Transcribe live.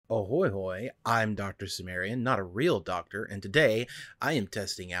Ahoy hoy, I'm Doctor Cimmerian, not a real doctor, and today I am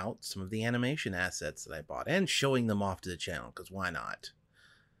testing out some of the animation assets that I bought and showing them off to the channel, because why not?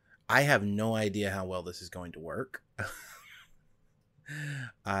 I have no idea how well this is going to work.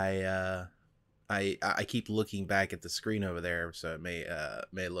 I keep looking back at the screen over there, so it may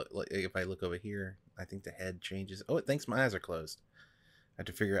look like, if I look over here, I think the head changes. Oh, it thinks my eyes are closed. I have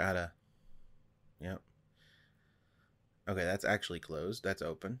to figure out how to... Yep. Okay, that's actually closed. That's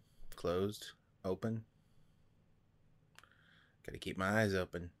open. Closed. Open. Gotta keep my eyes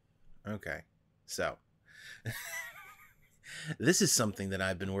open. Okay. So, this is something that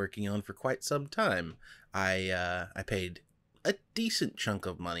I've been working on for quite some time. I paid a decent chunk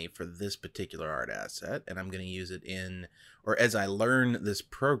of money for this particular art asset, and I'm going to use it in, or as I learn this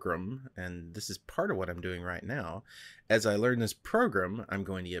program, and this is part of what I'm doing right now, as I learn this program, I'm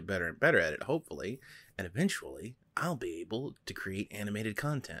going to get better and better at it, hopefully, and eventually I'll be able to create animated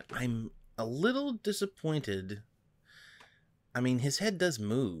content. I'm a little disappointed. I mean, his head does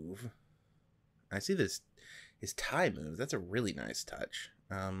move. I see this, his tie moves. That's a really nice touch.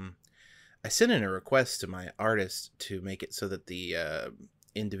 I sent in a request to my artist to make it so that the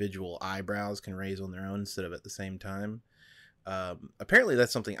individual eyebrows can raise on their own instead of at the same time. Apparently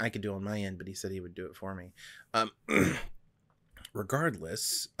that's something I could do on my end, but he said he would do it for me.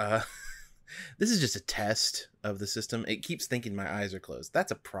 Regardless, this is just a test of the system. It keeps thinking my eyes are closed.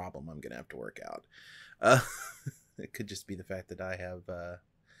 That's a problem I'm going to have to work out. It could just be the fact that I have...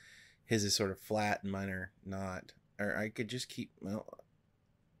 his is sort of flat and mine are not. Or I could just keep... Well...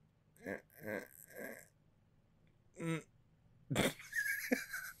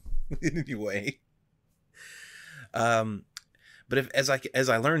 Anyway, but as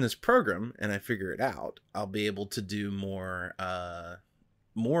I learn this program and I figure it out, I'll be able to do more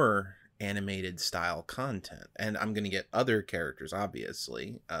animated style content, and I'm going to get other characters,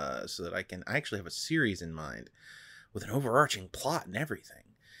 obviously, so that I actually have a series in mind with an overarching plot and everything.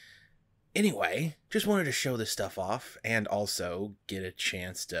 Anyway, just wanted to show this stuff off and also get a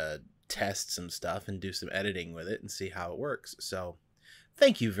chance to test some stuff and do some editing with it and see how it works. So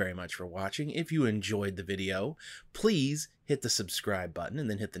thank you very much for watching. If you enjoyed the video, please hit the subscribe button and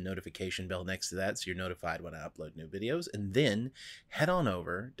then hit the notification bell next to that so you're notified when I upload new videos. And then head on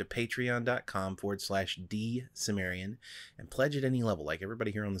over to patreon.com/DCimmerian and pledge at any level like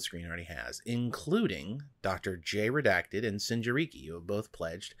everybody here on the screen already has, including Dr. J Redacted and Sinjariki, who have both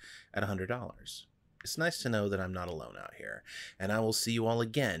pledged at $100. It's nice to know that I'm not alone out here. And I will see you all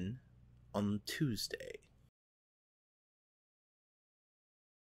again on Tuesday.